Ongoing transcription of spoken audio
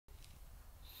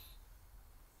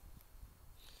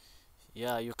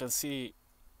Yeah, you can see.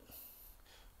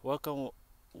 Welcome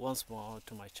once more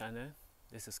to my channel.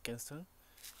 This is Kingston.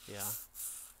 Yeah,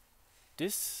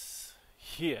 this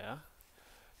here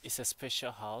is a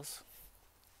special house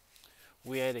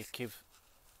where they keep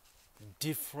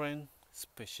different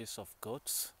species of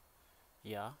goats.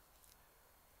 Yeah,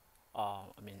 I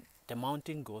mean the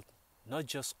mountain goat, not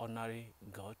just ordinary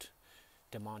goat,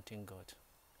 the mountain goat.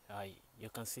 You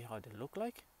can see how they look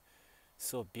like.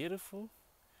 So beautiful,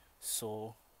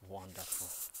 so wonderful.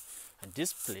 And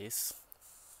this place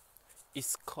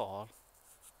is called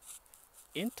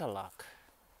interlock.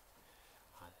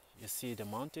 You see the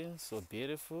mountain, so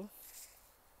beautiful,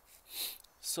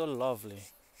 so lovely,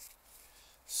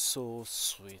 so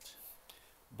sweet.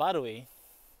 By the way,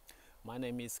 my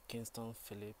name is Kingston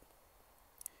Philip.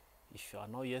 If you are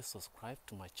not yet subscribed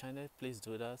to my channel, please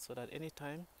do that so that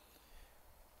anytime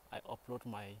I upload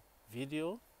my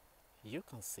video, you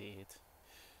can see it.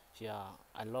 Yeah,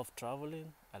 I love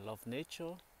traveling, I love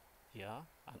nature, yeah,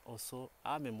 and also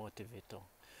I'm a motivator.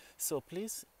 So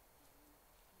please,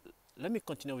 let me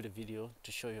continue with the video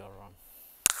to show you around.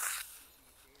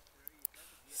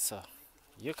 So,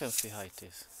 you can see how it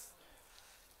is.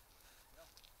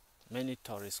 Many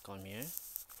tourists come here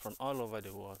from all over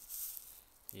the world.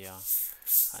 Yeah,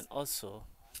 and also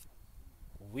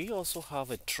we also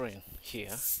have a train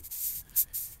here.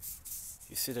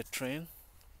 You see the train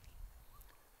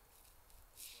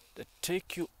that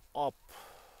take you up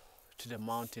to the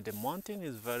mountain. The mountain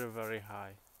is very, very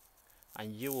high,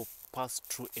 and you will pass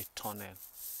through a tunnel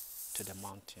to the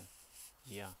mountain.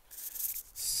 Yeah,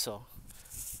 so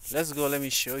let's go. Let me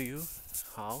show you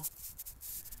how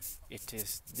it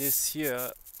is. This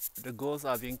here, the goats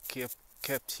are being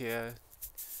kept here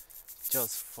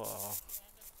just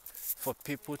for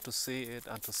people to see it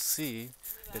and to see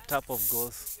the type of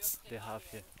goats they have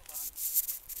here.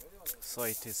 So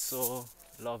it is so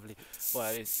lovely.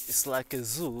 Well, it's like a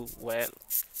zoo, well,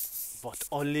 but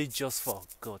only just for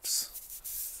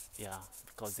goats. Yeah,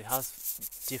 because they have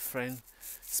different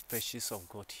species of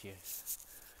goat here.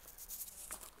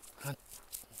 And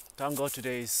thank God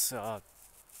today is a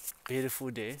beautiful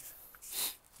day.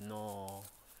 No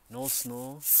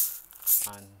snow,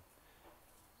 and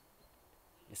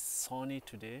it's sunny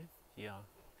today. Yeah,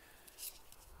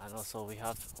 and also we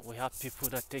have people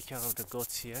that take care of the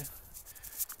goats here,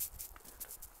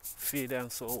 feed them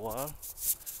so well,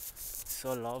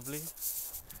 so lovely.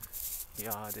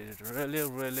 Yeah, they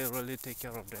really take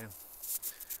care of them,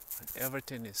 and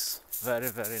everything is very,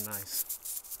 very nice.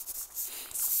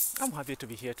 I'm happy to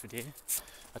be here today,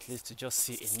 at least to just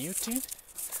see a new thing.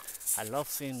 I love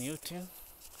seeing new things,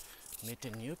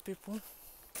 meeting new people.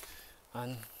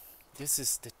 And this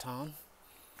is the town,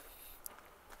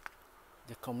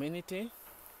 the community.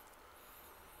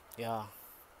 Yeah,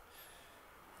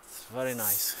 it's very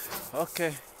nice.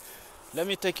 Okay, let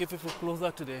me take you people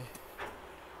closer to the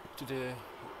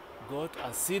goat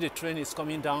and see the train is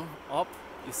coming down, up.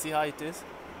 You see how it is?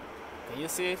 Can you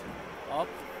see it? Up.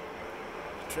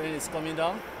 The train is coming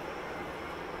down.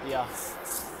 Yeah.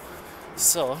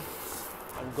 So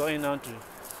I'm going on to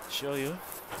show you.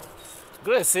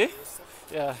 Gracie?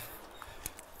 Yeah.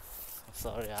 I'm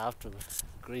sorry, I have to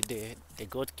greet the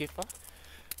goat keeper.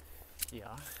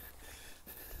 Yeah.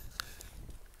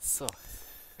 So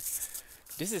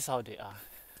this is how they are.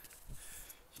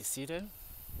 You see them?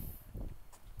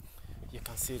 You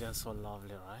can see them, so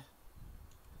lovely, right?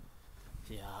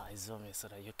 Yeah, I zoom in so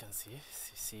that you can see.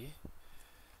 See?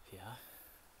 Yeah.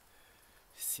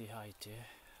 See how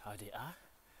they are?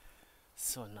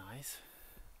 So nice.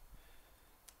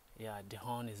 Yeah, the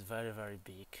horn is very, very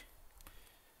big.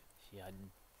 Yeah,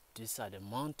 these are the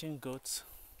mountain goats.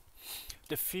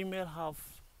 The female have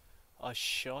a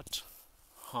short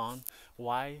horn,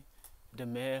 while the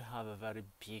male have a very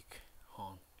big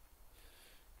horn.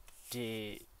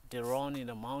 They run in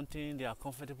the mountain. They are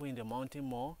comfortable in the mountain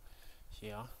more.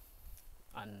 Yeah,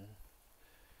 and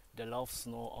they love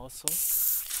snow also.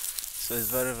 So it's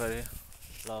very, very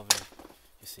lovely.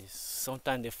 You see,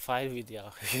 sometimes they fight with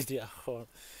their horn.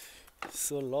 It's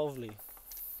so lovely,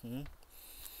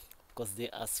 because they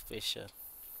are special.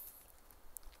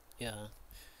 Yeah,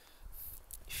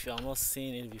 if you have not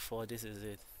seen it before, this is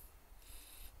it.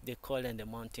 They call them the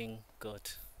mountain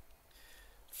goat.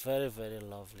 Very, very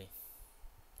lovely,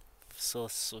 so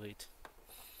sweet.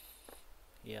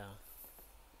 Yeah,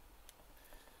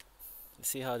 you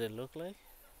see how they look like.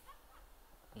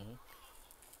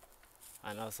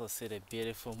 And also see the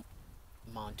beautiful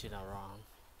mountain around.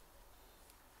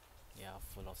 Yeah,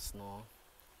 full of snow.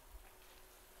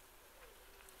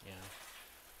 Yeah,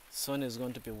 soon is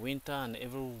going to be winter, and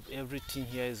everything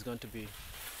here is going to be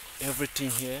everything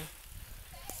here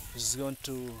It's going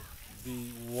to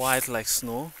be white like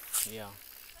snow. Yeah,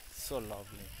 so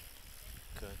lovely.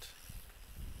 Good.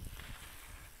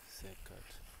 So good.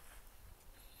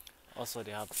 Also,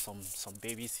 they have some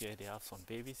babies here. They have some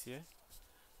babies here.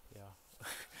 Yeah,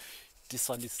 this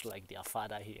one is like their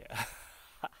father here.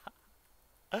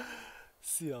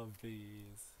 See how big he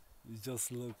is. He's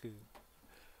just looking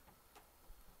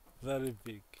very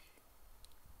big.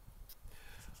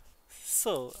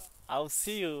 So I'll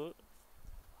see you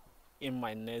in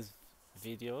my next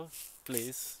video.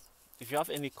 Please, if you have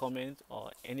any comment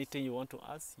or anything you want to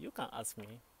ask, you can ask me.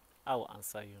 I will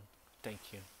answer you. Thank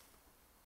you.